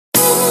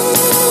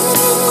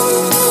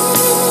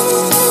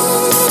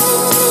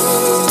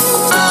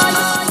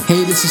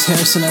This is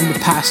Harrison. I'm the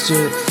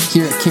pastor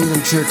here at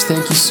Kingdom Church.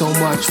 Thank you so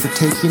much for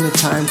taking the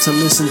time to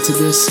listen to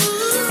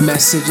this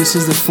message. This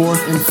is the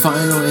fourth and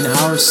final in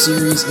our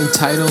series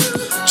entitled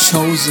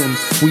Chosen.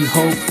 We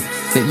hope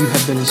that you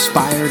have been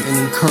inspired and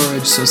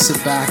encouraged. So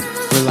sit back,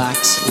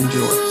 relax,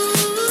 enjoy.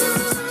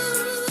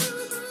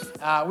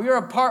 We are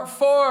on part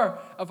 4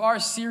 of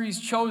our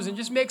series, Chosen.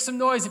 Just make some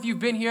noise if you've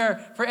been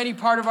here for any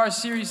part of our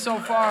series so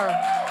far.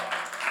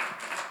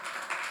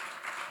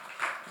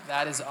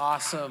 That is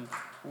awesome.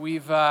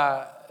 We've,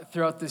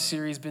 throughout this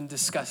series, been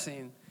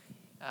discussing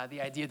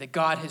the idea that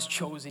God has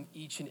chosen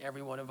each and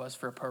every one of us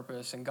for a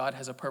purpose, and God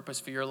has a purpose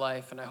for your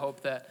life. And I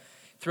hope that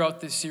throughout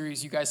this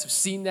series, you guys have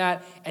seen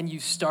that, and you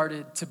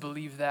started to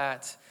believe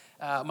that.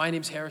 My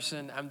name's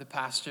Harrison. I'm the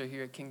pastor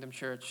here at Kingdom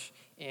Church,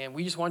 and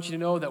we just want you to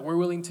know that we're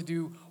willing to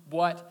do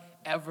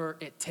whatever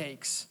it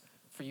takes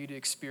for you to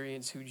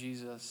experience who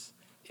Jesus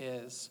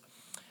is.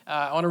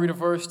 I want to read a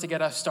verse to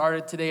get us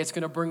started today. It's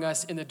going to bring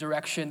us in the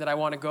direction that I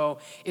want to go.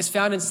 It's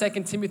found in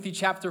 2 Timothy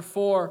chapter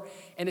 4,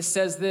 and it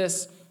says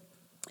this.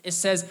 It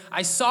says,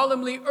 I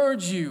solemnly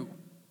urge you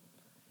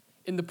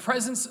in the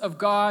presence of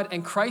God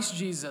and Christ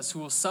Jesus, who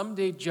will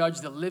someday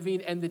judge the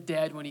living and the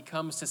dead when he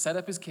comes to set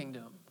up his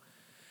kingdom.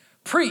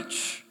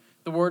 Preach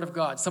the word of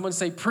God. Someone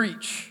say,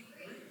 preach.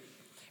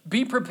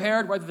 Be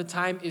prepared whether the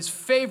time is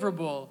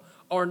favorable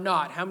or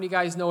not. How many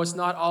guys know it's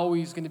not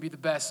always going to be the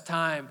best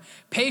time?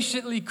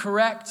 Patiently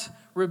correct,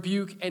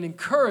 rebuke, and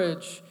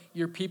encourage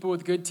your people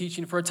with good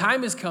teaching, for a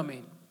time is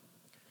coming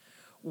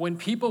when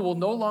people will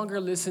no longer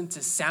listen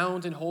to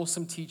sound and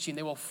wholesome teaching.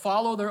 They will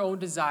follow their own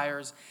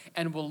desires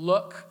and will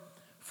look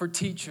for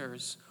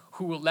teachers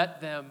who will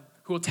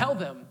tell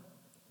them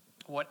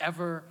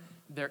whatever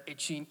their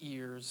itching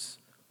ears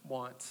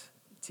want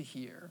to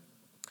hear.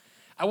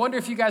 I wonder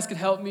if you guys could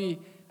help me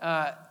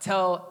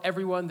tell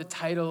everyone the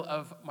title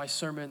of my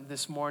sermon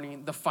this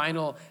morning, the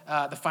final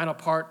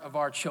part of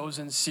our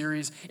Chosen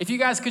series. If you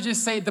guys could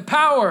just say, the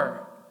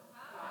power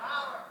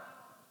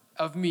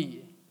of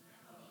me.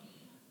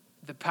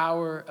 The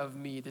power of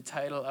me. The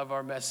title of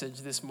our message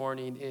this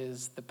morning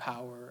is The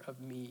Power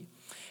of Me.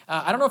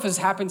 I don't know if this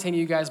happened to any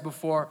of you guys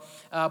before,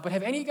 but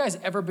have any of you guys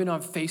ever been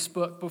on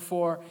Facebook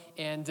before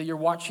and you're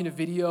watching a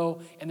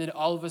video and then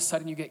all of a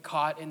sudden you get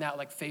caught in that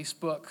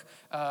Facebook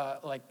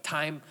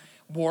time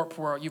warp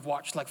where you've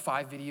watched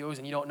 5 videos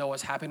and you don't know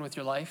what's happened with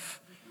your life?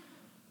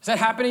 Has that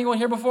happened to anyone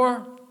here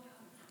before?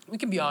 We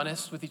can be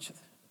honest with each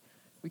other.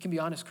 We can be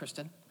honest,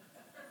 Kristen.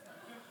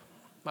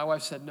 My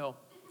wife said no.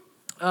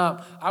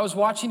 I was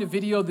watching a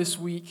video this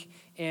week,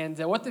 and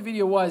what the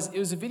video was, it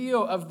was a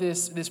video of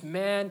this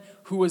man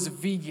who was a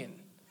vegan.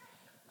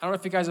 I don't know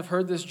if you guys have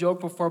heard this joke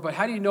before, but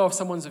how do you know if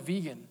someone's a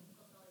vegan?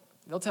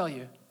 They'll tell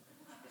you,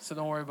 so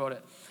don't worry about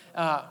it.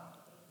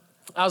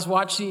 I was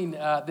watching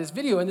this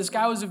video, and this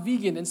guy was a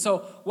vegan, and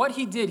so what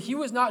he did, he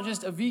was not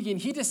just a vegan,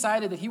 he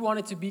decided that he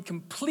wanted to be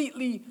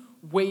completely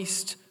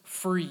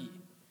waste-free.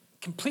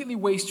 Completely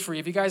waste-free.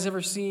 Have you guys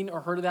ever seen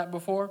or heard of that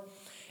before?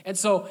 And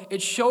so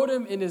it showed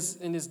him in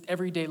his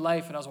everyday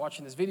life, and I was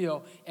watching this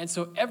video, and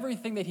so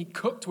everything that he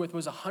cooked with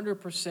was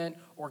 100%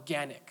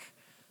 organic.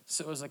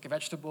 So it was like a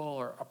vegetable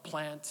or a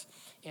plant,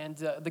 and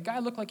the guy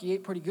looked like he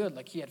ate pretty good.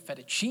 Like he had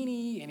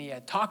fettuccine, and he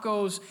had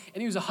tacos,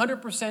 and he was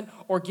 100%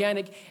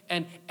 organic,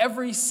 and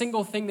every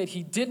single thing that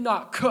he did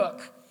not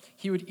cook,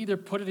 he would either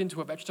put it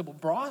into a vegetable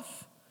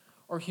broth,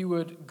 or he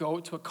would go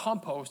to a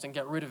compost and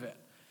get rid of it,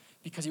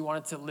 because he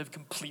wanted to live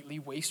completely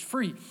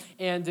waste-free.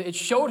 And it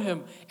showed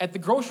him at the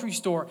grocery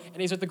store,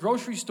 and he's at the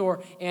grocery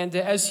store, and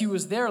as he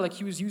was there,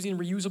 he was using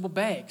reusable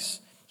bags.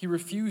 He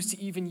refused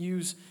to even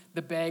use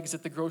the bags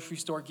that the grocery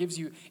store gives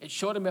you. It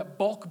showed him at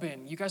Bulk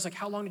Bin. You guys,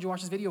 how long did you watch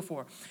this video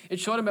for?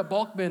 It showed him at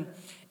Bulk Bin,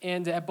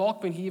 and at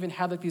Bulk Bin, he even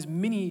had these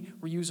mini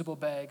reusable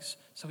bags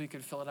so he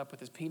could fill it up with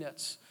his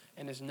peanuts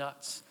and his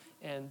nuts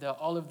and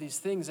all of these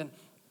things. And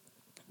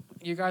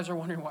you guys are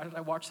wondering, why did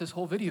I watch this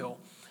whole video?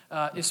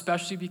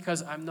 Especially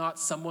because I'm not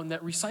someone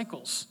that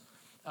recycles.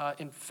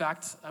 In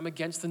fact, I'm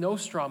against the no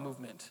straw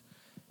movement.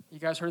 You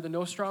guys heard the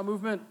no straw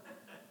movement?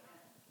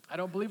 I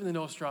don't believe in the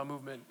no straw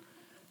movement.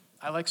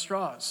 I like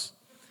straws.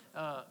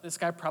 This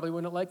guy probably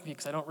wouldn't like me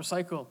because I don't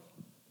recycle.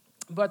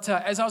 But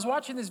as I was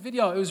watching this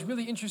video, it was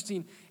really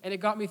interesting, and it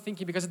got me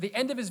thinking, because at the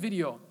end of his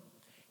video,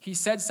 he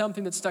said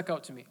something that stuck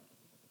out to me.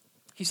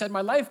 He said,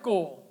 my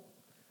goal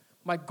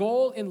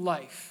in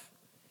life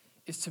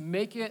is to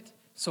make it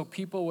so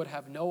people would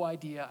have no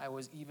idea I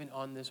was even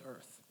on this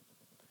earth.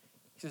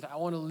 He said, I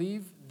want to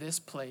leave this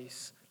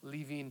place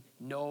leaving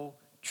no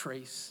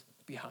trace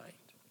behind.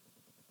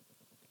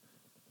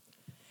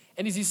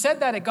 And as he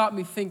said that, it got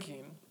me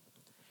thinking,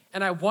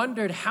 and I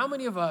wondered how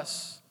many of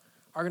us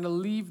are going to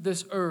leave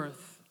this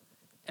earth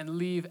and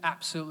leave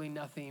absolutely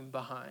nothing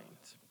behind.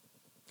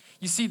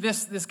 You see,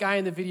 this guy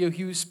in the video,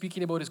 he was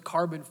speaking about his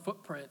carbon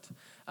footprint,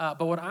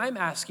 but what I'm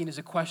asking is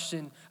a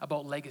question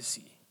about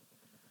legacy.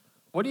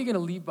 What are you going to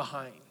leave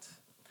behind?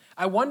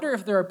 I wonder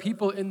if there are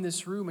people in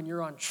this room and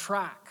you're on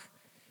track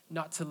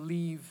not to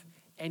leave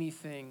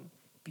anything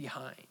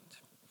behind.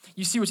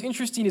 You see, what's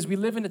interesting is we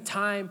live in a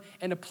time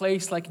and a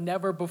place like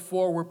never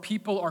before where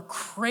people are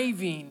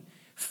craving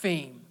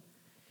fame.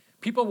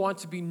 People want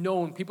to be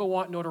known. People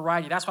want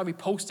notoriety. That's why we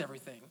post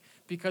everything,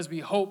 because we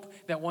hope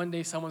that one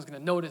day someone's going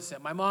to notice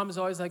it. My mom is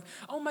always like,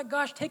 oh my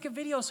gosh, take a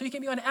video so you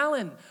can be on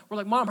Ellen. We're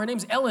like, Mom, her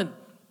name's Ellen.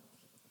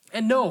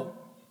 And no,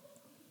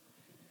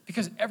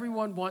 because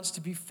everyone wants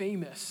to be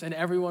famous and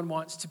everyone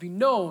wants to be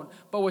known.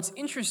 But what's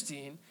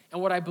interesting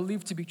and what I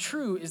believe to be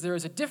true is there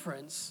is a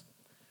difference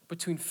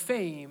between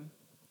fame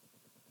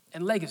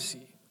and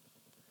legacy.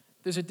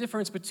 There's a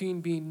difference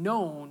between being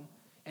known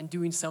and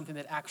doing something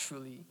that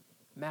actually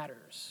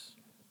matters.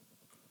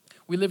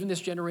 We live in this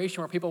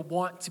generation where people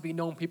want to be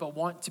known, people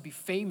want to be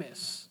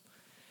famous.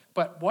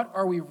 But what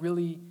are we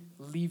really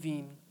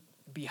leaving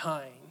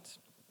behind?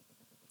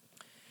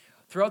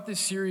 Throughout this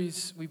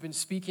series, we've been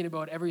speaking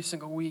about every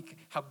single week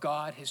how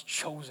God has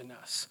chosen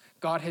us.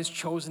 God has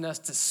chosen us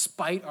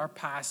despite our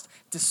past,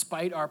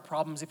 despite our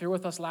problems. If you're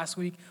with us last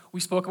week,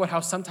 we spoke about how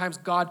sometimes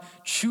God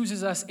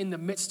chooses us in the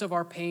midst of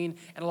our pain,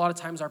 and a lot of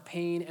times our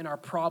pain and our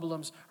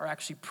problems are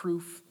actually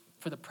proof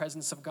for the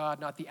presence of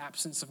God, not the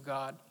absence of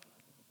God.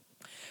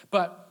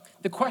 But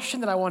the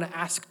question that I want to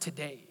ask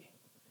today,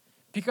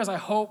 because I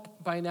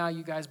hope by now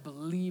you guys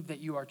believe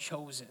that you are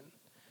chosen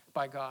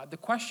by God. The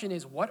question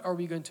is, what are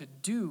we going to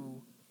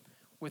do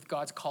with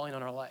God's calling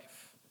on our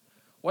life?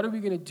 What are we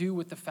going to do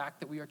with the fact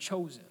that we are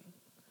chosen?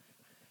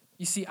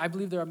 You see, I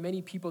believe there are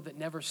many people that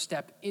never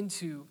step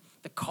into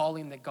the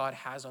calling that God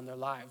has on their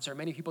lives. There are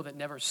many people that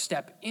never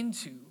step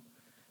into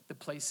the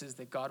places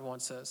that God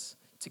wants us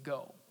to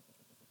go.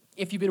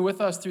 If you've been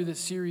with us through this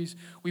series,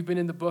 we've been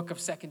in the book of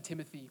 2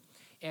 Timothy.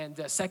 And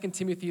 2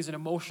 Timothy is an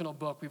emotional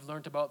book we've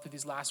learned about through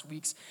these last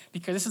weeks,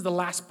 because this is the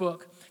last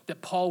book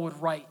that Paul would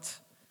write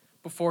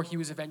before he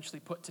was eventually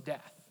put to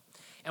death.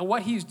 And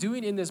what he's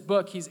doing in this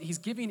book, he's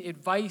giving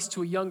advice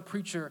to a young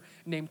preacher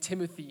named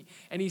Timothy.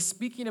 And he's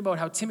speaking about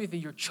how, Timothy,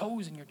 you're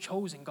chosen,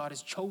 God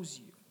has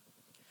chosen you.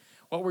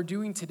 What we're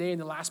doing today in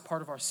the last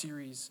part of our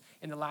series,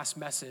 in the last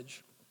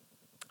message,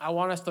 I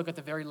want us to look at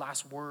the very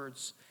last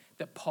words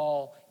that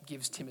Paul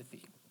gives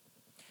Timothy.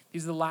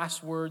 These are the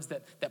last words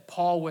that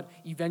Paul would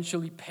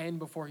eventually pen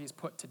before he's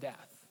put to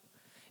death.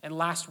 And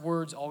last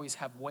words always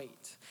have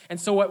weight. And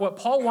so what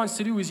Paul wants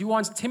to do is he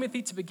wants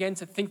Timothy to begin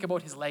to think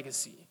about his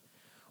legacy.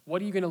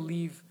 What are you going to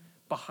leave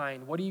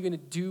behind? What are you going to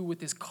do with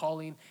this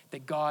calling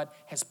that God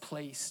has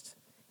placed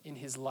in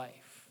his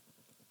life?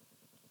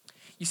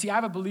 You see, I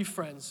have a belief,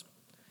 friends,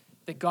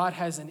 that God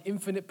has an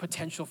infinite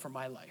potential for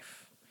my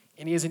life.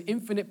 And he has an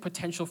infinite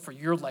potential for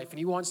your life. And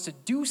he wants to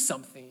do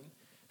something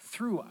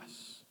through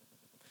us.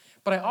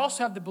 But I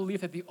also have the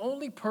belief that the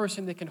only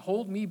person that can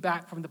hold me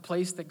back from the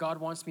place that God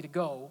wants me to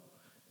go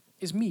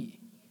is me.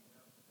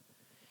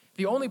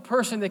 The only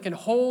person that can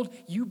hold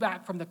you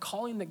back from the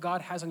calling that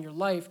God has on your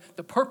life,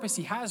 the purpose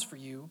he has for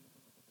you,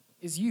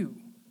 is you.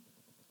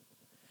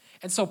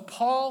 And so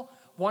Paul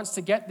wants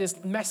to get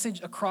this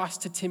message across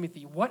to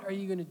Timothy. What are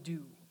you going to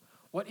do?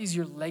 What is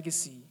your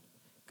legacy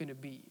going to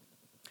be?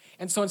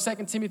 And so in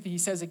 2 Timothy, he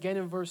says again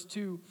in verse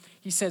 2,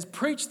 he says,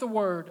 preach the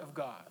word of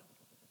God.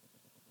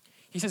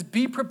 He says,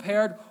 be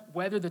prepared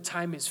whether the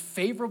time is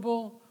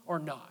favorable or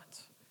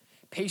not.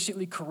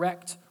 Patiently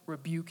correct,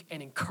 rebuke,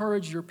 and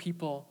encourage your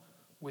people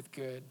with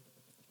good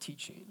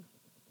teaching.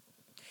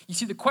 You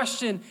see, the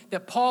question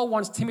that Paul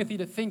wants Timothy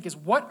to think is,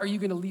 what are you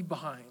going to leave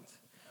behind?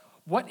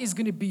 What is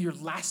going to be your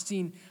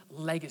lasting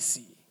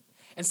legacy?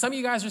 And some of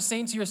you guys are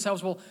saying to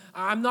yourselves, well,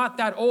 I'm not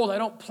that old. I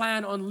don't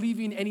plan on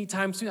leaving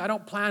anytime soon. I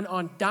don't plan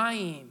on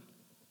dying.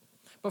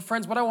 But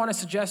friends, what I want to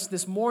suggest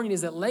this morning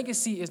is that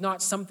legacy is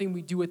not something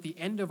we do at the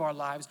end of our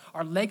lives.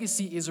 Our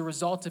legacy is a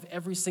result of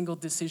every single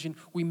decision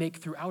we make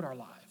throughout our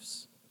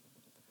lives.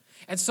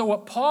 And so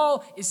what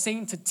Paul is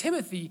saying to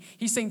Timothy,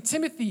 he's saying,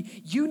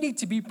 Timothy, you need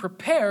to be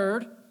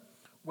prepared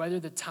whether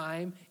the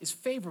time is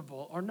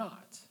favorable or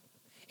not.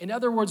 In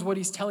other words, what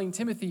he's telling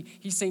Timothy,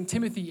 he's saying,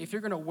 Timothy, if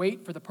you're going to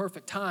wait for the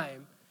perfect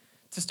time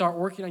to start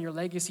working on your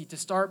legacy, to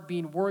start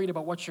being worried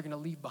about what you're going to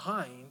leave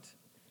behind,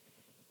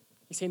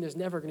 he's saying there's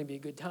never going to be a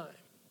good time.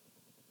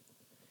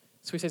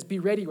 So he says, be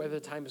ready whether the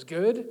time is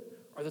good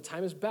or the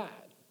time is bad.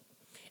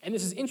 And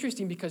this is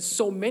interesting because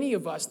so many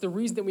of us, the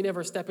reason that we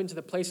never step into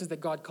the places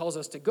that God calls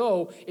us to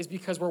go is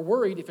because we're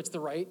worried if it's the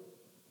right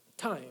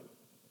time.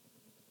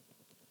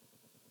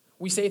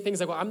 We say things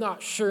like, well, I'm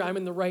not sure I'm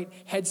in the right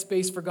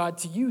headspace for God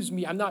to use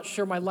me. I'm not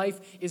sure my life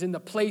is in the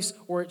place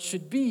where it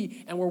should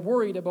be. And we're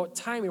worried about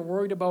time and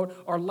worried about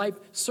our life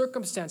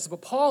circumstances.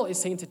 But Paul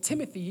is saying to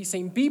Timothy, he's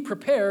saying, be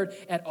prepared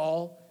at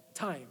all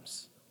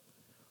times,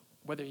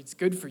 whether it's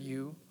good for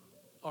you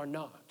or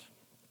not.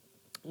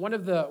 One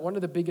of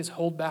the biggest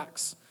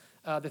holdbacks,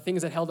 the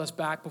things that held us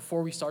back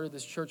before we started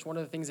this church, one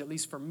of the things, at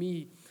least for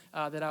me,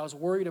 that I was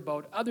worried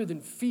about, other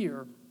than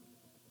fear,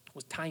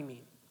 was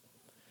timing.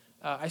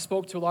 I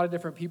spoke to a lot of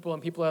different people,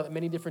 and people have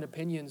many different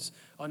opinions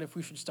on if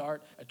we should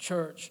start a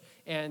church.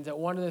 And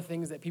one of the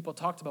things that people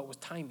talked about was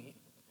timing,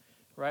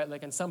 right?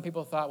 And some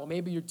people thought, well,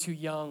 maybe you're too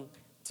young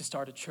to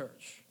start a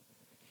church.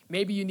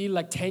 Maybe you need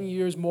like 10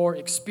 years more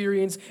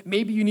experience.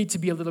 Maybe you need to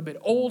be a little bit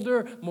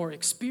older, more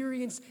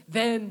experienced.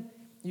 Then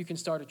you can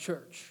start a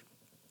church.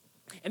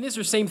 And these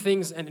are same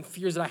things and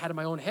fears that I had in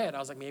my own head. I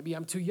was like, maybe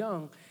I'm too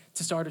young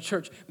to start a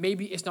church.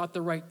 Maybe it's not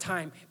the right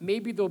time.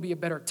 Maybe there'll be a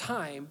better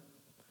time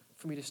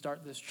for me to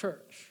start this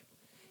church.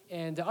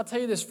 And I'll tell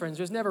you this, friends,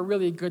 there's never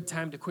really a good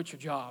time to quit your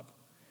job.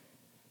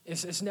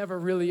 It's never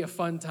really a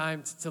fun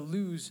time to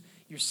lose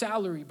your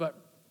salary, but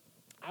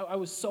I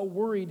was so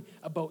worried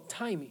about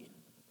timing.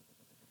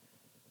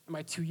 Am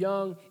I too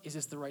young? Is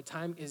this the right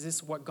time? Is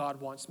this what God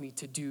wants me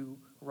to do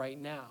right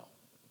now?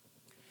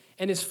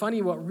 And it's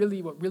funny what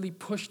really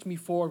pushed me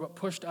forward, what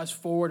pushed us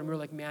forward, and we were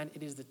like, man,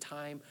 it is the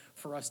time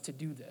for us to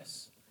do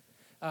this.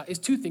 Is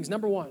two things.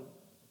 Number one,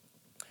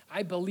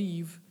 I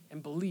believed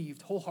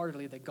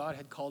wholeheartedly that God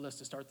had called us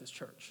to start this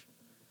church.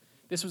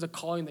 This was a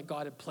calling that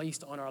God had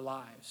placed on our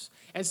lives.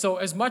 And so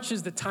as much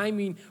as the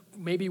timing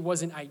maybe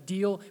wasn't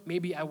ideal,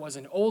 maybe I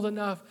wasn't old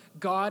enough,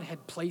 God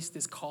had placed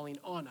this calling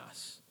on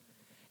us.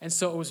 And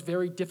so it was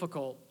very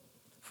difficult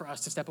for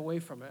us to step away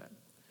from it.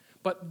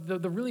 But one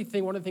of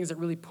the things that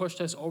really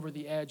pushed us over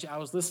the edge, I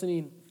was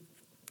listening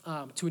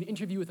to an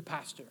interview with a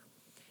pastor.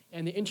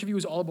 And the interview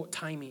was all about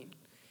timing.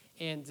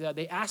 And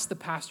they asked the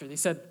pastor, they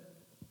said,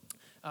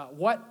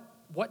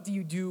 what do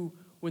you do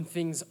when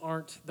things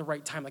aren't the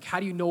right time? Like, how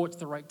do you know it's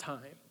the right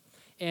time?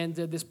 And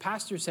this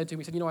pastor said to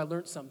me, he said, I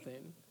learned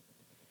something.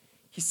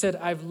 He said,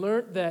 I've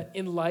learned that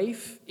in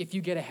life, if you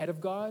get ahead of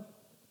God,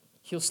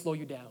 he'll slow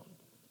you down.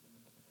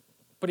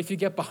 But if you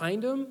get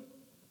behind him,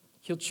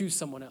 he'll choose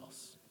someone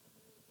else.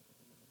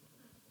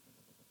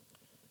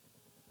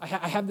 I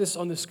have this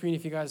on the screen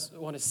if you guys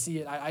want to see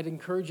it. I'd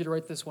encourage you to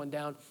write this one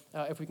down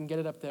if we can get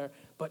it up there.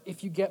 But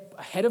if you get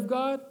ahead of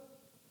God,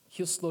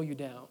 he'll slow you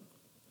down.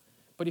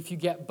 But if you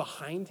get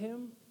behind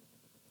him,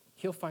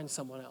 he'll find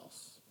someone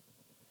else.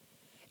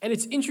 And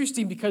it's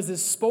interesting because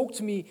this spoke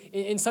to me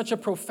in such a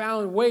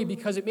profound way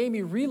because it made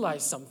me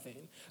realize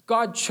something.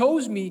 God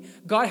chose me.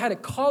 God had a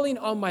calling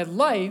on my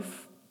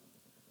life,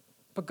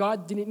 but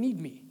God didn't need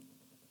me.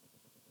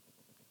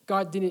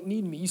 God didn't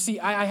need me. You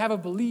see, I have a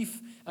belief,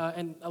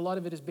 and a lot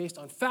of it is based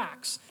on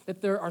facts, that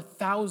there are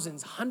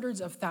thousands, hundreds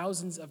of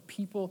thousands of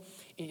people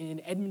in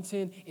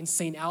Edmonton, in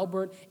St.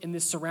 Albert, in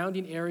this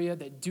surrounding area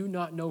that do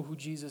not know who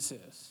Jesus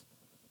is.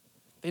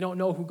 They don't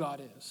know who God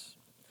is.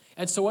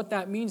 And so what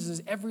that means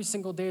is every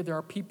single day there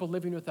are people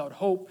living without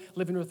hope,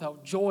 living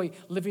without joy,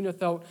 living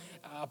without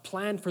a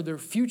plan for their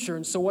future.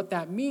 And so what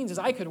that means is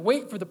I could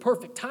wait for the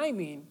perfect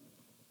timing,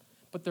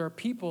 but there are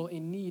people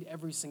in need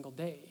every single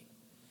day.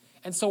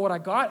 And so what I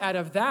got out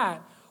of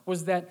that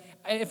was that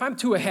if I'm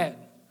too ahead,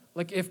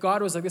 like if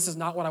God was like, this is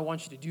not what I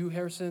want you to do,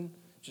 Harrison,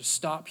 just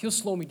stop, he'll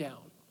slow me down.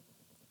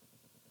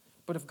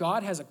 But if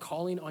God has a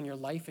calling on your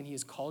life and he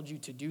has called you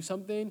to do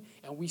something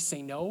and we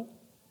say no,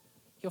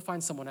 he'll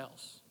find someone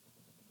else.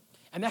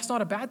 And that's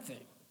not a bad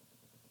thing.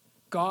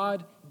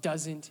 God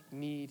doesn't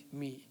need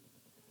me,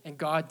 and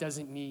God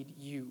doesn't need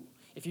you.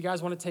 If you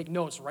guys want to take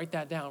notes, write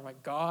that down,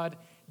 right? God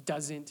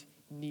doesn't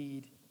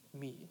need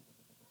me.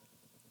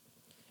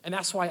 And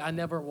that's why I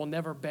will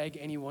never beg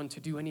anyone to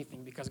do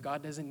anything, because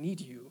God doesn't need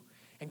you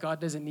and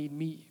God doesn't need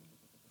me.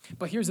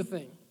 But here's the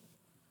thing.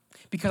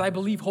 Because I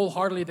believe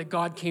wholeheartedly that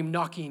God came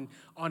knocking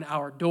on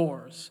our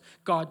doors.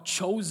 God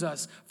chose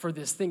us for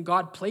this thing.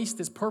 God placed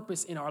this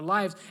purpose in our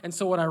lives. And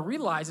so what I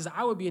realized is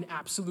I would be an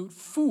absolute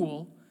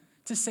fool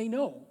to say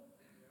no.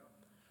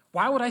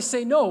 Why would I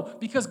say no?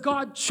 Because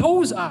God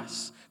chose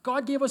us.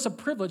 God gave us a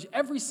privilege.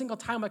 Every single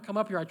time I come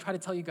up here, I try to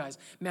tell you guys,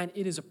 man,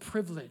 it is a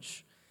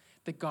privilege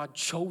that God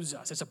chose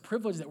us. It's a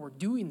privilege that we're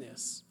doing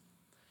this.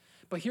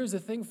 But here's the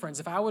thing, friends.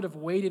 If I would have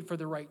waited for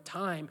the right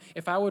time,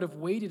 if I would have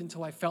waited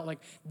until I felt like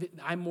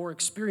I'm more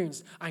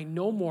experienced, I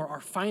know more, our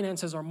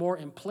finances are more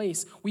in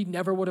place, we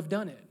never would have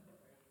done it.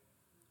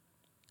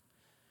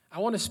 I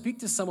want to speak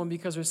to someone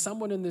because there's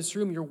someone in this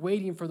room, you're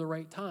waiting for the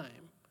right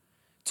time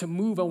to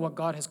move on what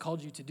God has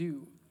called you to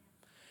do.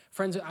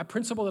 Friends, a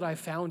principle that I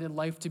found in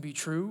life to be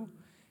true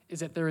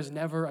is that there is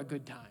never a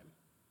good time.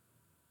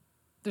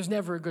 There's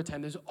never a good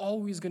time. There's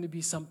always going to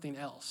be something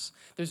else.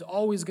 There's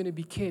always going to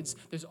be kids.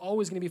 There's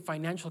always going to be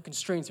financial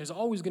constraints. There's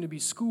always going to be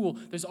school.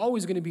 There's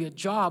always going to be a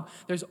job.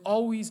 There's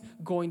always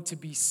going to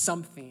be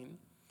something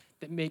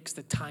that makes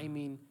the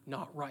timing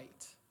not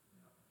right.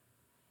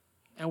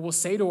 And we'll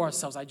say to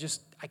ourselves, I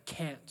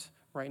can't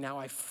right now.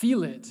 I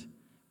feel it,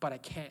 but I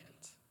can't.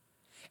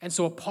 And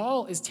so what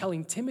Paul is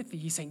telling Timothy,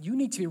 he's saying, you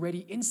need to be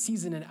ready in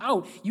season and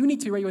out. You need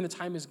to be ready when the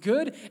time is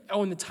good and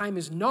when the time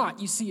is not.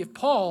 You see, if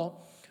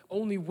Paul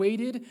only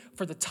waited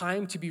for the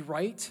time to be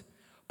right,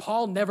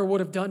 Paul never would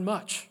have done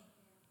much.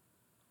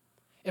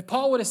 If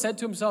Paul would have said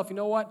to himself, you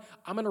know what,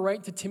 I'm going to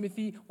write to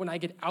Timothy when I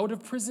get out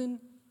of prison,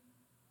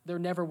 there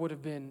never would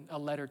have been a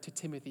letter to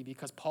Timothy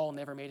because Paul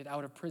never made it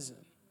out of prison.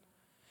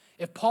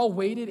 If Paul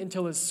waited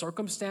until his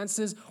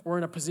circumstances were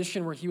in a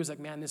position where he was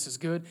like, man, this is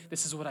good,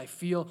 this is what I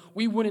feel,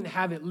 we wouldn't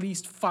have at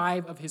least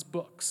 5 of his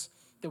books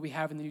that we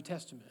have in the New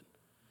Testament.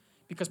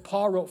 Because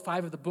Paul wrote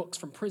 5 of the books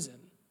from prison.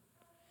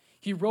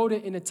 He wrote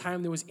it in a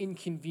time that was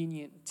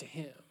inconvenient to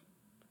him.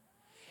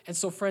 And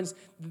so, friends,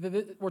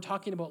 we're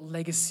talking about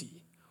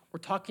legacy. We're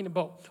talking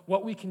about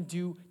what we can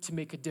do to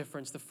make a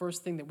difference. The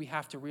first thing that we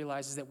have to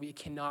realize is that we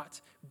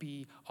cannot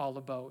be all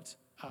about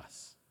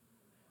us.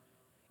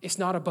 It's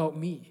not about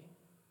me.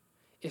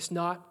 It's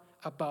not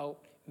about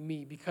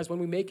me. Because when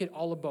we make it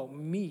all about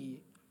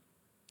me,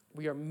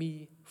 we are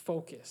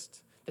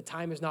me-focused. The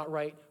time is not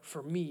right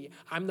for me.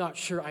 I'm not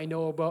sure I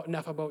know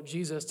enough about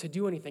Jesus to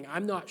do anything.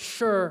 I'm not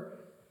sure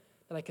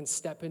that I can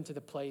step into the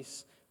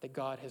place that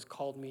God has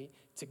called me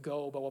to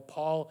go. But what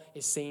Paul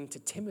is saying to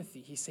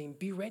Timothy, he's saying,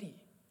 be ready.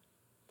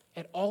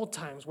 At all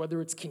times,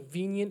 whether it's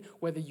convenient,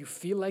 whether you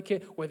feel like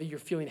it, whether you're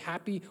feeling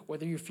happy,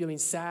 whether you're feeling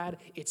sad,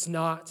 it's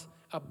not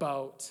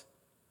about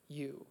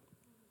you.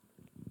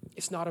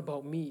 It's not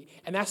about me.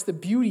 And that's the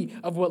beauty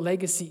of what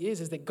legacy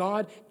is that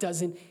God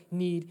doesn't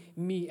need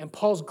me. And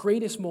Paul's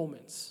greatest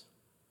moments,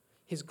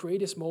 his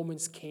greatest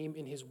moments came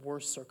in his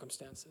worst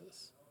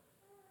circumstances.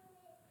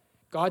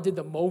 God did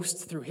the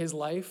most through his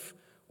life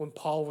when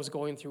Paul was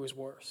going through his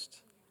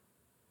worst.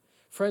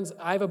 Friends,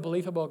 I have a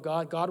belief about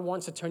God. God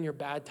wants to turn your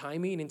bad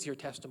timing into your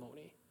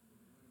testimony.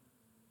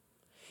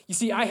 You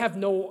see, I have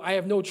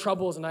no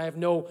troubles and I have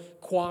no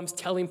qualms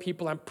telling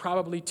people I'm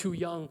probably too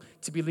young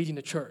to be leading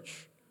the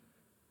church.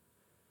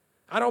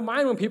 I don't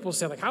mind when people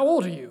say, like, how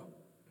old are you?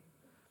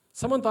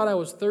 Someone thought I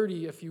was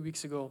 30 a few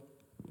weeks ago.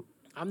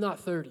 I'm not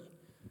 30.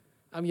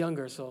 I'm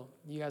younger, so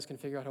you guys can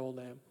figure out how old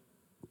I am.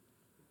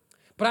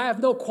 But I have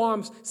no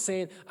qualms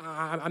saying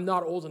I'm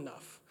not old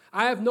enough.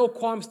 I have no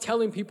qualms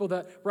telling people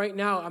that right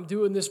now I'm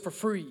doing this for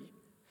free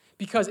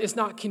because it's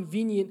not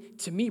convenient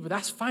to me, but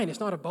that's fine. It's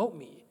not about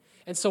me.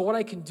 And so what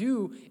I can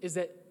do is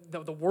that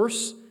the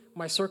worse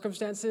my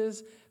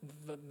circumstances,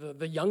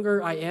 the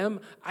younger I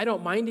am, I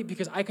don't mind it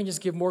because I can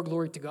just give more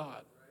glory to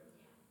God.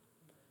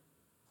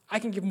 I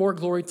can give more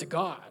glory to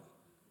God.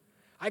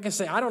 I can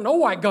say, I don't know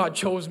why God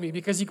chose me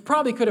because he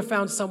probably could have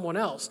found someone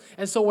else.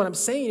 And so what I'm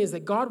saying is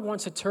that God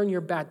wants to turn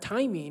your bad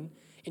timing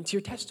into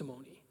your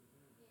testimony.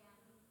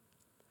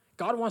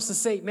 God wants to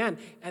say, man,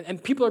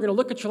 and people are going to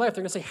look at your life.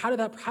 They're going to say, how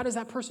does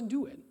that person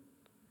do it?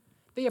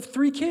 They have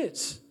 3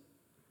 kids.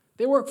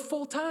 They work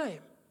full time.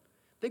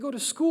 They go to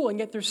school, and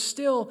yet they're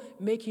still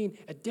making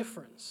a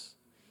difference.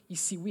 You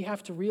see, we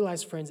have to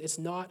realize, friends, it's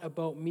not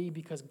about me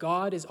because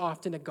God is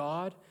often a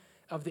God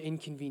of the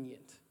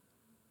inconvenient.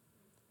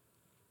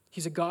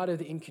 He's a God of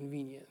the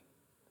inconvenient.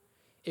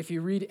 If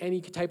you read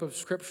any type of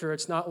scripture,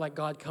 it's not like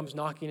God comes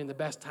knocking in the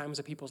best times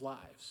of people's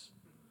lives.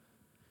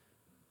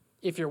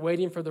 If you're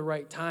waiting for the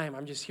right time,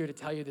 I'm just here to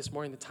tell you this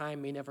morning the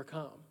time may never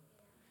come.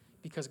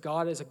 Because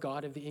God is a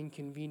God of the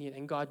inconvenient,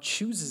 and God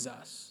chooses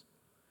us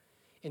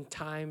in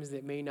times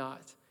that may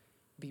not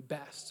be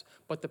best.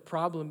 But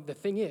the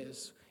thing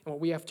is, and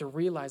what we have to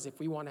realize if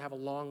we want to have a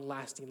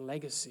long-lasting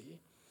legacy,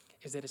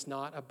 is that it's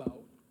not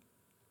about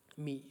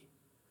me.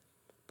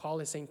 Paul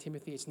is saying,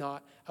 Timothy, it's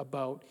not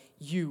about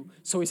you.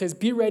 So he says,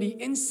 be ready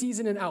in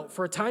season and out,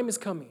 for a time is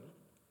coming.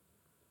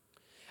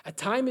 A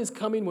time is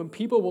coming when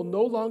people will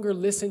no longer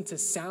listen to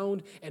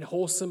sound and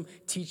wholesome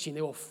teaching.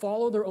 They will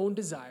follow their own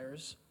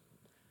desires,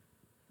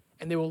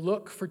 and they will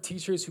look for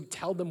teachers who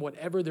tell them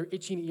whatever their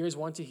itching ears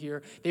want to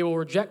hear. They will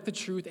reject the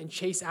truth and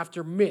chase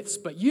after myths.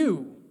 But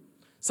you,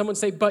 someone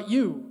say, but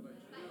you,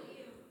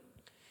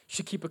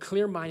 should keep a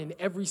clear mind in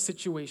every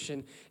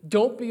situation.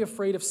 Don't be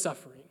afraid of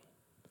suffering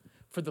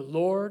for the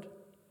Lord.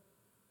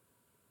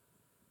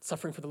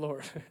 Suffering for the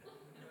Lord.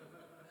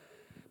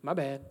 My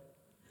bad.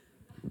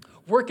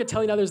 Work at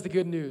telling others the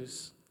good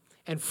news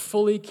and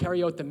fully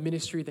carry out the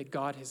ministry that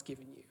God has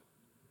given you.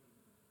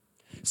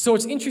 So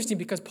it's interesting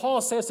because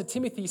Paul says to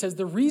Timothy, he says,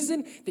 the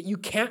reason that you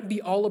can't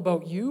be all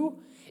about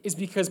you is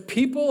because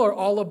people are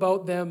all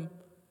about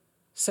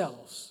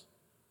themselves.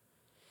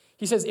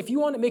 He says, if you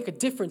want to make a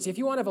difference, if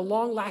you want to have a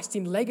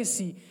long-lasting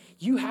legacy,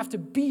 you have to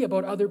be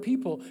about other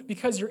people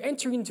because you're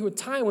entering into a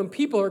time when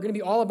people are going to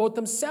be all about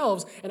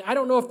themselves. And I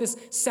don't know if this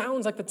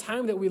sounds like the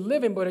time that we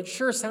live in, but it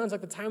sure sounds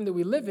like the time that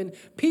we live in.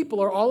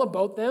 People are all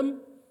about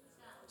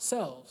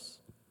themselves.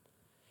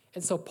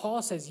 And so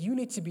Paul says you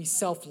need to be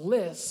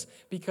selfless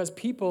because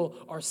people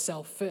are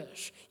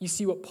selfish. You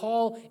see, what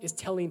Paul is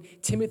telling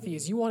Timothy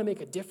is you want to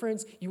make a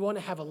difference, you want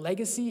to have a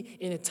legacy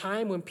in a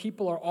time when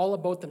people are all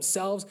about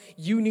themselves,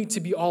 you need to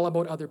be all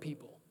about other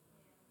people.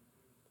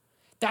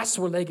 That's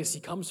where legacy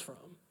comes from,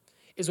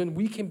 is when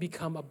we can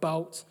become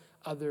about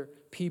other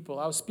people.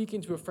 I was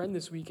speaking to a friend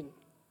this week, and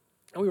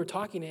we were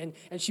talking,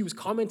 and she was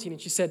commenting,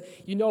 and she said,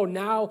 you know,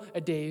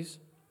 nowadays,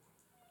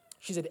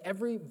 she said,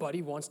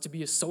 everybody wants to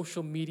be a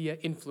social media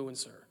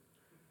influencer.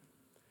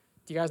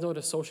 Do you guys know what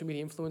a social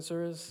media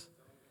influencer is?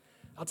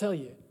 I'll tell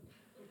you.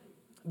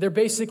 They're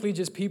basically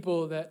just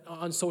people that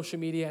on social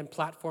media and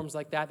platforms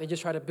like that, they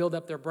just try to build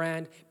up their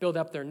brand, build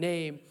up their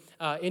name.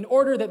 In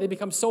order that they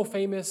become so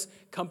famous,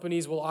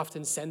 companies will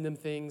often send them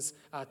things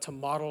to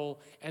model,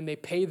 and they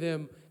pay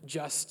them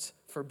just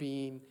for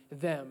being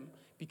them,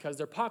 because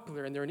they're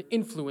popular and they're an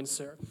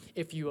influencer,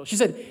 if you will. She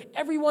said,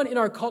 everyone in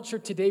our culture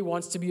today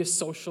wants to be a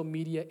social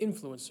media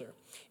influencer.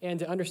 And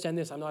to understand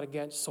this, I'm not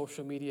against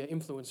social media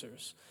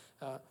influencers.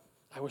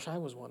 I wish I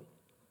was one.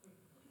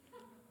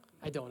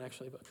 I don't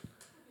actually,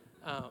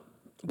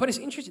 but it's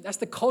interesting. That's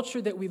the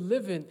culture that we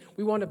live in.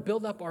 We want to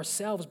build up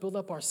ourselves, build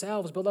up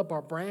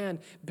our brand,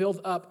 build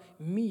up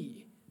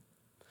me.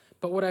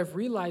 But what I've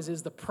realized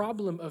is the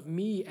problem of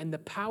me and the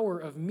power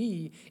of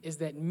me is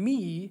that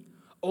me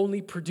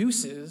only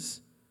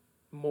produces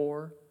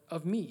more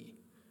of me.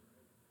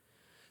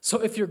 So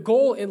if your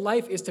goal in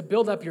life is to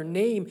build up your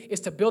name,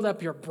 is to build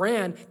up your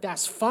brand,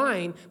 that's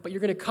fine, but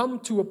you're going to come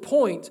to a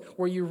point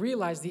where you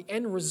realize the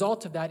end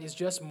result of that is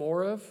just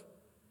more of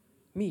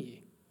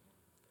me.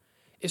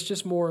 It's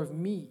just more of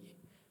me.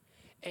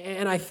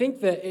 And I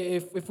think that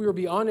if we were to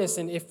be honest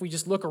and if we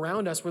just look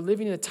around us, we're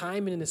living in a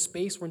time and in a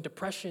space where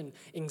depression,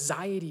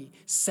 anxiety,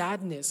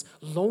 sadness,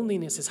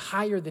 loneliness is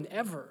higher than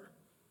ever.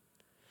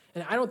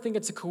 And I don't think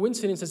it's a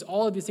coincidence as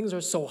all of these things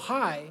are so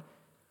high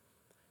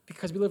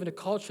because we live in a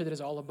culture that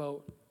is all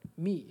about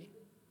me.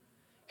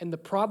 And the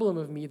problem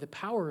of me, the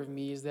power of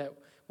me, is that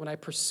when I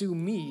pursue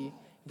me,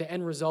 the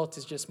end result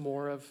is just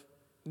more of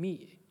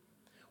me.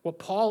 What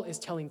Paul is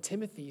telling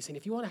Timothy is saying,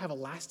 if you want to have a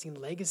lasting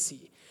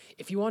legacy,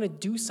 if you want to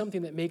do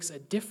something that makes a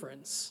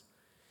difference,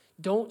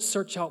 don't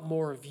search out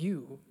more of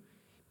you.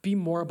 Be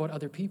more about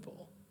other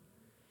people.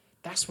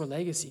 That's where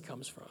legacy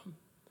comes from.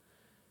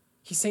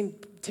 He's saying,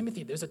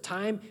 Timothy, there's a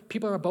time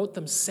people are about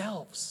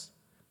themselves,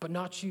 but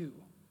not you.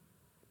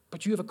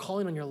 But you have a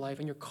calling on your life,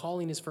 and your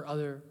calling is for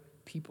other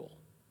people.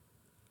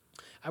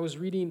 I was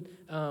reading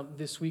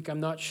this week, I'm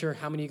not sure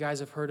how many of you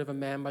guys have heard of a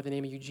man by the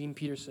name of Eugene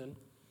Peterson.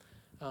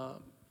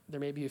 There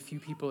may be a few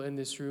people in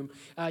this room.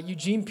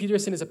 Eugene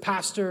Peterson is a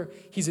pastor,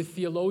 he's a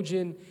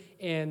theologian,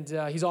 and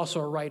he's also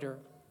a writer.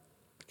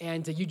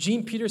 And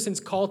Eugene Peterson's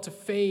call to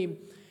fame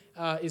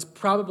is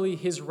probably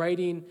his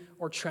writing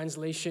or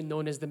translation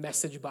known as the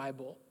Message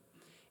Bible.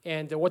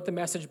 And what the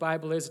Message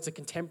Bible is, it's a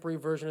contemporary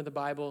version of the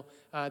Bible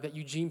that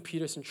Eugene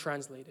Peterson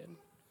translated.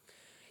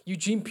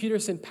 Eugene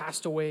Peterson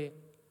passed away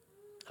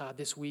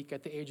this week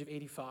at the age of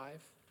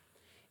 85.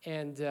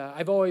 And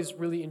I've always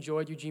really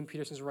enjoyed Eugene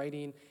Peterson's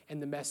writing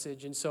and the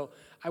message. And so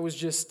I was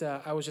just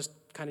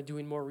kind of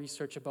doing more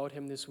research about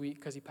him this week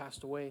because he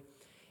passed away.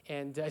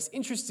 And it's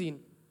interesting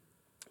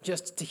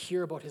just to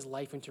hear about his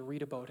life and to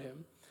read about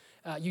him.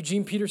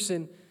 Eugene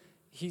Peterson,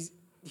 he's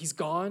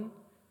gone,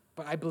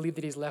 but I believe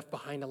that he's left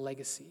behind a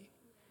legacy.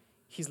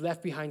 He's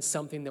left behind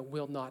something that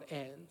will not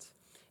end.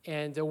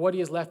 And what he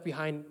has left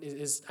behind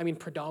is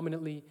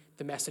predominantly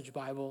the Message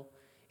Bible.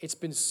 It's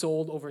been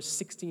sold over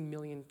 16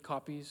 million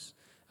copies.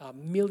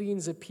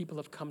 Millions of people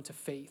have come to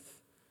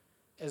faith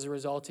as a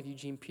result of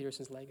Eugene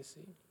Peterson's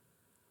legacy.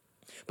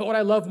 But what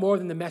I love more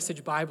than the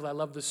Message Bible, I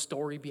love the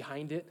story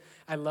behind it.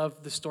 I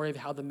love the story of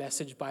how the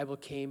Message Bible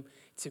came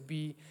to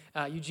be.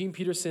 Eugene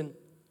Peterson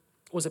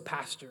was a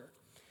pastor.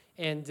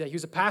 And he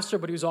was a pastor,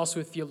 but he was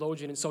also a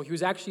theologian. And so he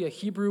was actually a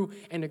Hebrew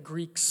and a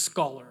Greek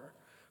scholar.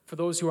 For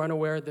those who are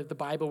unaware, that the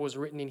Bible was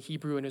written in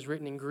Hebrew and is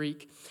written in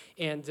Greek.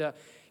 And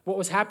what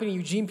was happening,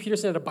 Eugene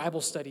Peterson had a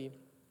Bible study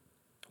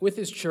with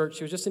his church.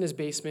 He was just in his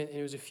basement, and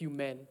it was a few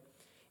men.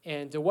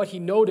 And what he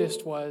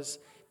noticed was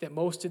that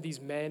most of these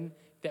men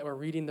that were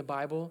reading the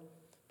Bible,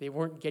 they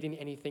weren't getting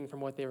anything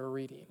from what they were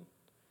reading.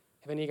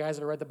 Have any of you guys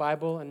ever read the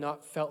Bible and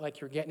not felt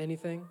like you're getting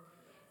anything?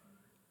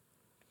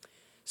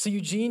 So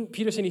Eugene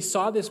Peterson, he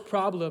saw this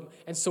problem,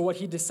 and so what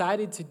he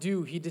decided to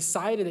do, he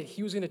decided that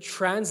he was going to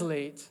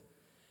translate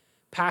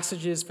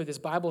passages for this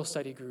Bible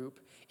study group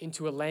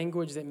into a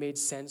language that made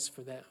sense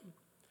for them.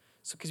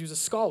 So, because he was a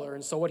scholar,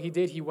 and so what he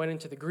did, he went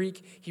into the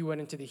Greek, he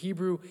went into the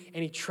Hebrew,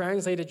 and he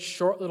translated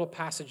short little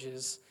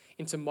passages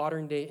into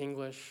modern-day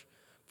English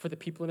for the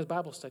people in his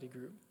Bible study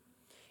group.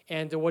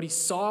 And what he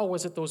saw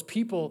was that those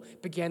people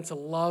began to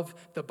love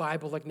the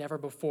Bible like never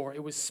before.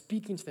 It was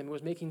speaking to them. It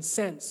was making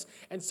sense.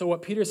 And so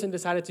what Peterson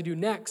decided to do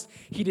next,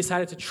 he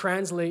decided to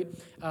translate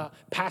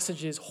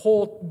passages,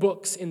 whole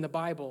books in the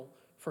Bible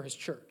for his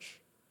church.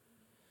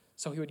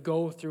 So he would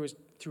go through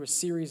a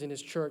series in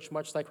his church,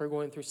 much like we're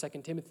going through 2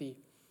 Timothy,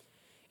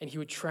 and he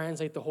would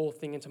translate the whole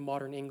thing into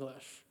modern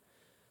English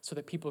so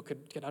that people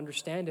could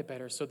understand it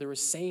better. So there were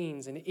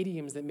sayings and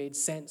idioms that made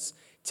sense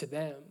to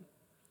them.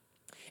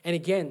 And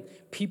again,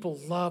 people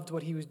loved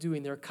what he was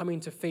doing. They were coming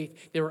to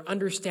faith. They were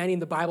understanding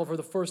the Bible for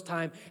the first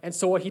time. And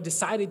so what he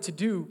decided to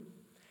do,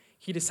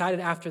 he decided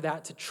after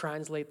that to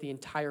translate the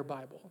entire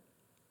Bible.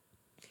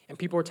 And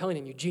people were telling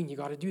him, Eugene, you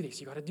got to do this.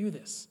 You got to do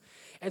this.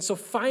 And so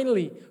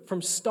finally,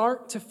 from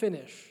start to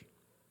finish,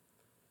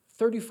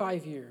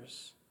 35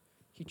 years,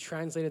 he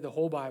translated the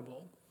whole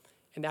Bible,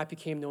 and that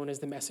became known as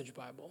the Message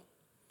Bible.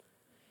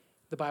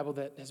 The Bible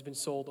that has been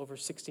sold over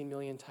 16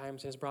 million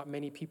times and has brought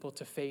many people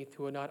to faith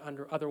who would not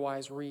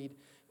otherwise read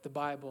the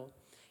Bible.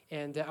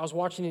 And I was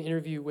watching an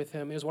interview with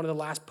him. It was one of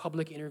the last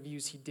public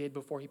interviews he did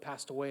before he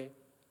passed away.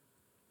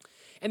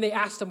 And they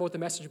asked him about the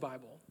Message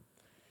Bible.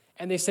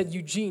 And they said,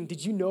 Eugene,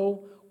 did you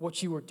know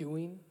what you were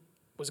doing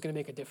was going to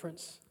make a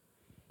difference?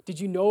 Did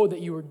you know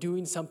that you were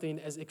doing something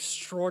as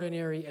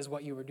extraordinary as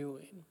what you were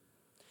doing?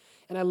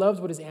 And I loved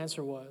what his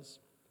answer was.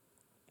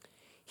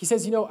 He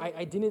says,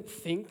 I didn't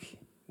think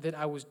that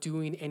I was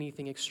doing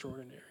anything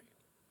extraordinary.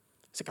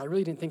 He's like, I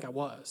really didn't think I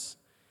was.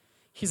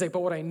 He's like,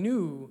 but what I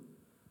knew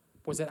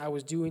was that I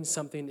was doing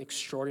something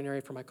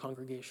extraordinary for my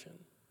congregation.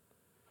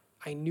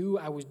 I knew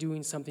I was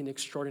doing something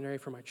extraordinary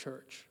for my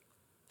church,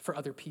 for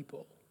other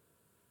people.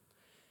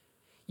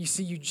 You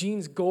see,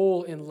 Eugene's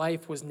goal in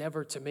life was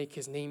never to make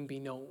his name be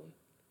known.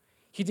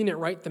 He didn't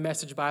write the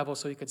Message Bible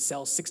so he could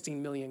sell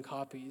 16 million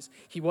copies.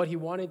 What he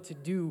wanted to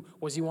do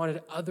was he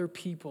wanted other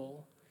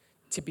people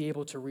to be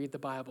able to read the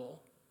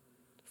Bible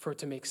for it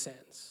to make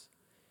sense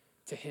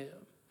to him.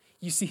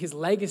 You see, his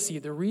legacy,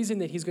 the reason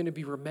that he's going to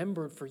be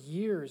remembered for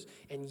years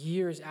and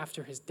years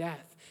after his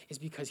death is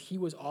because he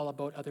was all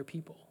about other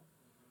people.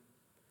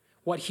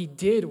 What he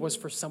did was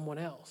for someone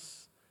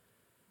else.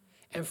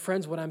 And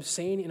friends, what I'm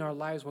saying in our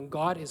lives, when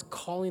God is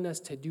calling us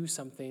to do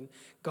something,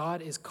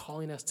 God is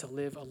calling us to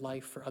live a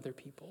life for other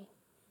people.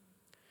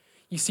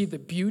 You see, the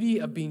beauty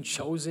of being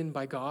chosen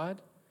by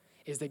God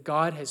is that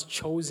God has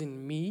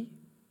chosen me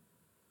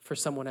for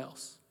someone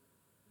else.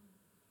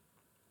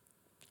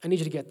 I need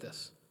you to get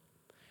this.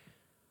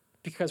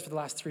 Because for the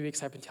last 3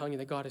 weeks, I've been telling you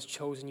that God has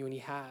chosen you, and he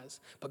has.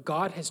 But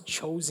God has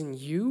chosen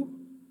you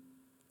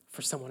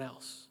for someone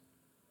else.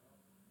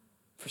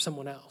 For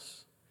someone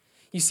else.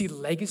 You see,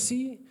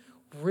 legacy,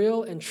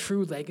 real and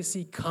true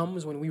legacy,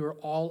 comes when we were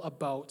all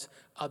about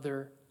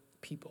other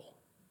people.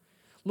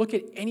 Look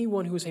at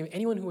anyone who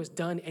has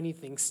done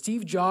anything.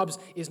 Steve Jobs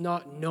is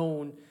not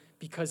known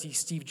because he's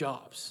Steve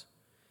Jobs.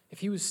 If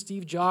he was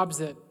Steve Jobs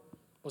that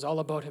was all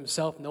about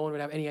himself, no one would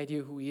have any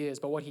idea who he is.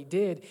 But what he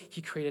did,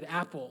 he created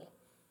Apple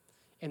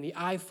and the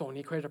iPhone.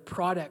 He created a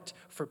product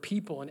for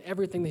people, and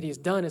everything that he's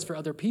done is for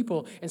other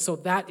people. And so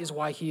that is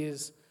why he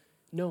is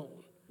known.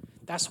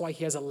 That's why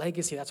he has a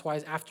legacy. That's why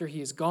after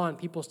he is gone,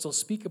 people still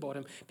speak about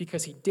him,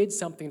 because he did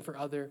something for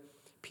other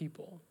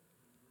people.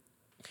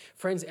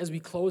 Friends, as we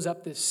close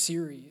up this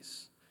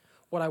series,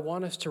 what I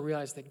want us to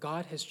realize is that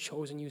God has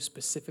chosen you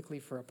specifically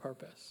for a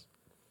purpose.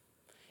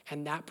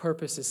 And that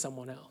purpose is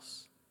someone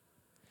else.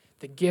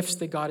 The gifts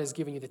that God has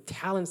given you, the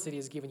talents that he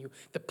has given you,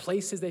 the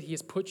places that he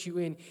has put you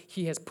in,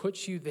 he has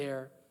put you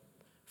there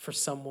for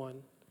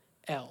someone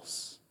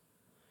else.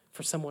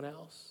 For someone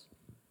else.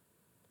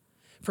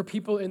 For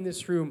people in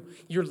this room,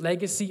 your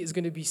legacy is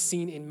going to be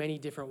seen in many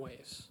different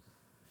ways.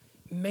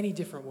 Many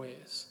different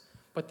ways.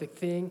 But the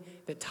thing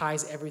that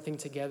ties everything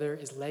together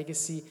is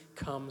legacy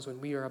comes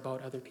when we are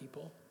about other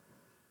people.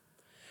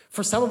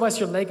 For some of us,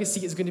 your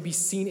legacy is going to be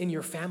seen in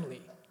your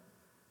family.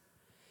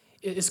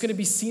 It's going to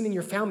be seen in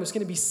your family. It's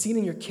going to be seen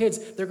in your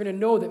kids. They're going to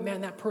know that,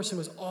 man, that person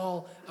was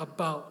all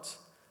about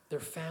their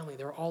family.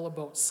 They're all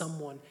about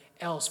someone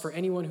else. For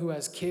anyone who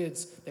has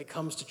kids that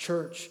comes to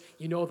church,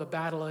 you know the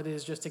battle it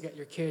is just to get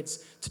your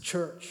kids to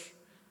church.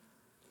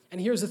 And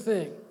here's the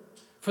thing.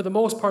 For the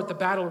most part, the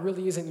battle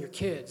really isn't your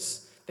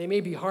kids. They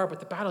may be hard,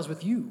 but the battle's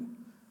with you,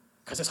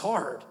 because it's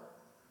hard.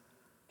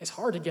 It's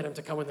hard to get them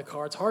to come in the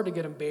car. It's hard to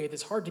get them bathed.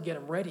 It's hard to get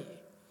them ready.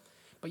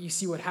 But you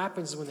see what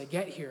happens is when they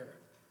get here,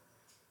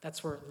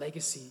 that's where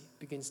legacy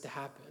begins to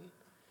happen.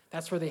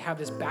 That's where they have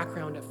this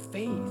background of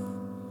faith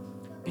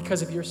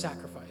because of your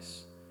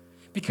sacrifice.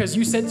 Because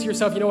you said to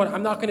yourself, you know what,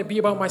 I'm not going to be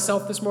about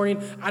myself this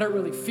morning. I don't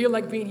really feel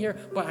like being here,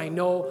 but I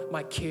know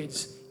my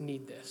kids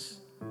need this.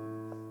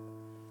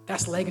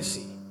 That's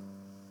legacy.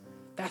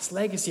 That's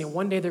legacy. And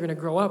one day they're going to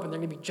grow up and they're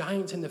going to be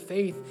giants in the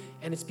faith,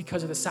 and it's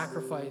because of the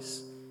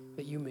sacrifice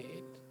that you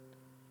made.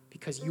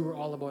 Because you were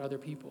all about other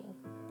people.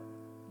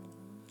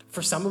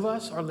 For some of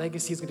us, our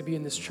legacy is going to be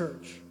in this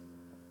church.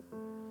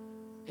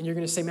 And you're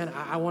going to say, man,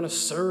 I want to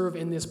serve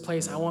in this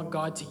place. I want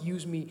God to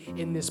use me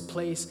in this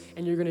place.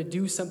 And you're going to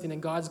do something,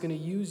 and God's going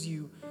to use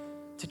you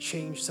to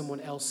change someone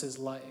else's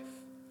life.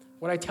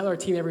 What I tell our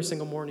team every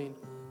single morning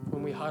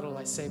when we huddle,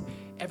 I say,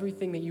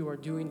 everything that you are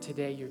doing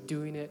today, you're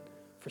doing it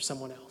for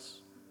someone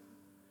else.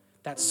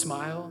 That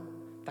smile,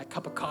 that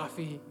cup of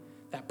coffee,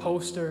 that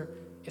poster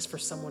is for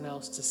someone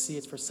else to see.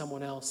 It's for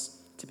someone else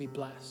to be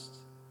blessed.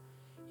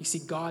 You see,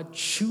 God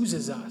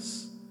chooses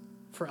us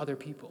for other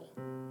people.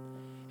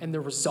 And the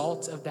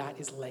result of that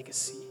is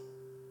legacy.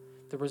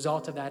 The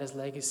result of that is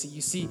legacy.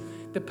 You see,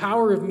 the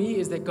power of me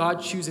is that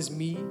God chooses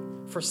me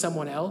for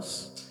someone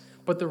else.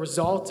 But the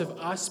result of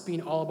us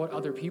being all about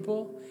other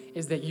people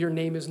is that your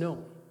name is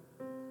known.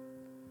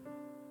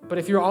 But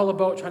if you're all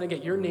about trying to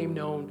get your name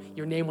known,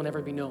 your name will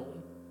never be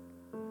known.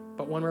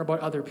 But when we're about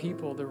other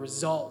people, the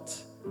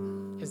result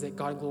is that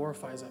God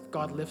glorifies us.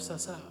 God lifts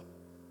us up.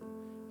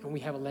 And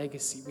we have a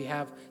legacy. We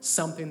have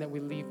something that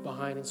we leave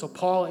behind. And so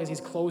Paul, as he's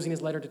closing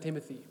his letter to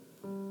Timothy,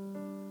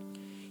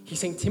 he's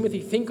saying, Timothy,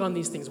 think on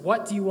these things.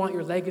 What do you want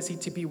your legacy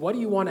to be? What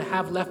do you want to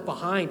have left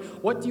behind?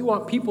 What do you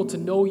want people to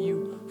know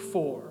you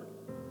for?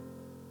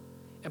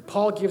 And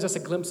Paul gives us a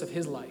glimpse of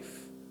his life.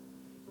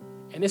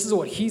 And this is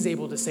what he's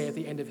able to say at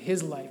the end of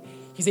his life.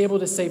 He's able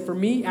to say, for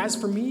me, as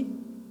for me,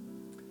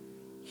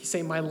 he's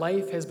saying, my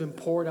life has been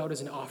poured out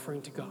as an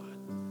offering to God.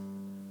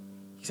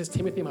 He says,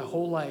 Timothy, my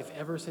whole life,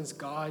 ever since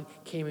God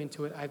came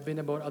into it, I've been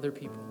about other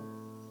people.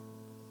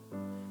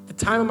 The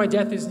time of my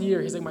death is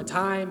near. He's like, my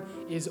time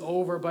is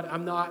over, but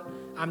I'm not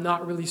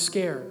really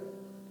scared.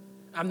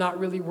 I'm not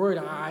really worried.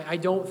 I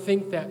don't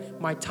think that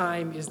my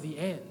time is the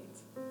end.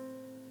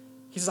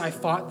 He says, I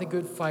fought the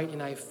good fight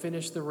and I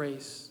finished the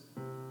race.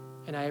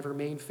 and I have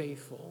remained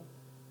faithful.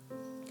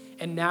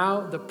 And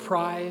now the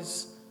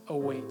prize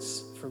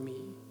awaits for me.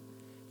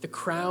 The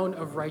crown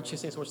of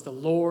righteousness, which the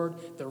Lord,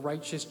 the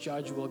righteous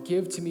judge, will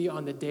give to me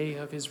on the day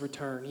of his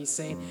return. He's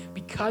saying,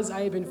 because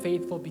I have been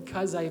faithful,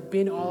 because I have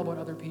been all about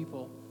other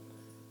people,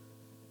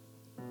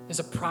 there's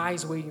a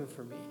prize waiting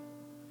for me.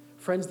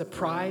 Friends, the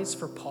prize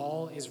for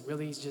Paul is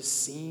really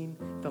just seeing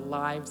the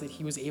lives that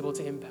he was able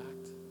to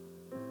impact,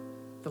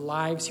 the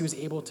lives he was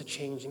able to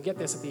change. And get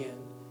this at the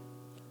end.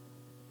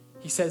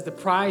 He says, the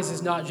prize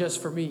is not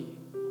just for me.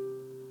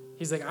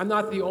 He's like, I'm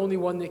not the only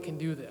one that can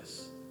do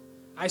this.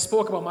 I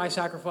spoke about my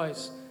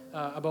sacrifice,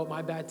 about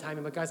my bad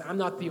timing, but guys, I'm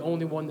not the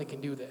only one that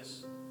can do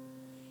this.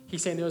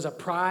 He's saying there's a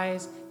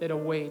prize that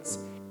awaits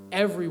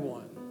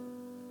everyone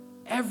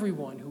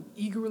who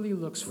eagerly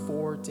looks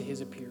forward to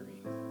his appearing.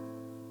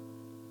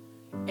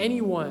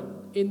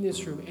 Anyone in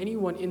this room,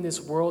 anyone in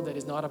this world that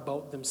is not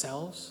about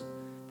themselves,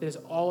 that is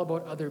all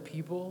about other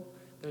people,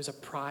 there's a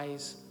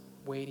prize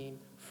waiting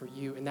for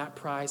you, and that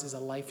prize is a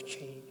life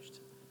changed.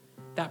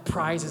 That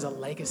prize is a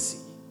legacy.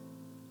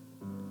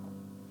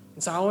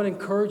 And so I want to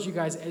encourage you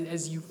guys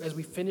as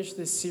we finish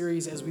this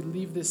series, as we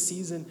leave this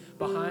season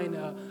behind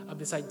of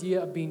this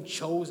idea of being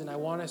chosen, I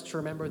want us to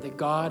remember that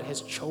God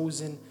has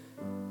chosen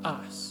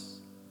us.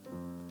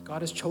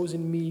 God has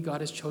chosen me.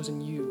 God has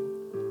chosen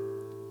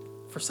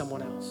you for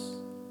someone else.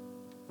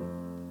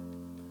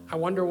 I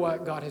wonder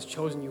what God has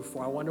chosen you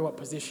for. I wonder what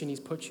position he's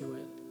put you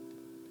in,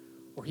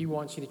 where he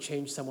wants you to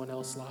change someone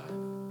else's life.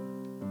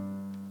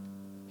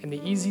 And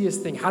the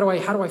easiest thing, how do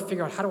I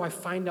figure out, how do I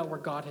find out where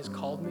God has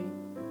called me?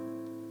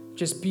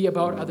 Just be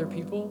about other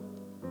people,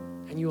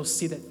 and you will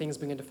see that things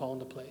begin to fall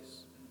into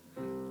place.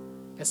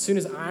 As soon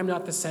as I'm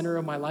not the center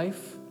of my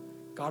life,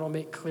 God will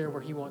make clear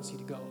where he wants you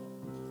to go,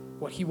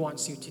 what he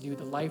wants you to do,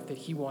 the life that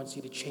he wants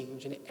you to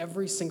change. And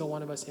every single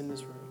one of us in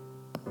this room,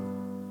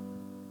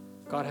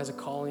 God has a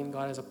calling,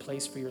 God has a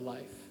place for your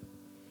life.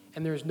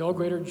 And there's no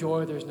greater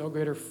joy, there's no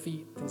greater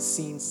feat than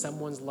seeing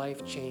someone's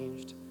life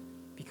changed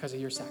because of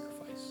your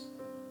sacrifice.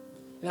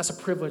 And that's a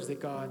privilege that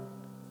God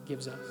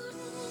gives us.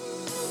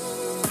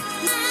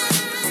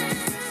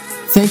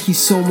 Thank you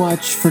so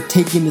much for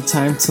taking the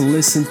time to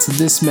listen to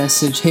this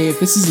message. Hey,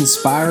 if this has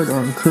inspired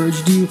or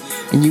encouraged you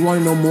and you want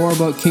to know more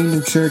about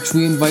Kingdom Church,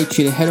 we invite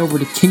you to head over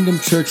to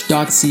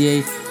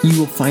kingdomchurch.ca. You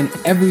will find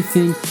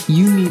everything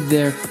you need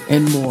there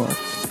and more.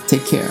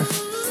 Take care.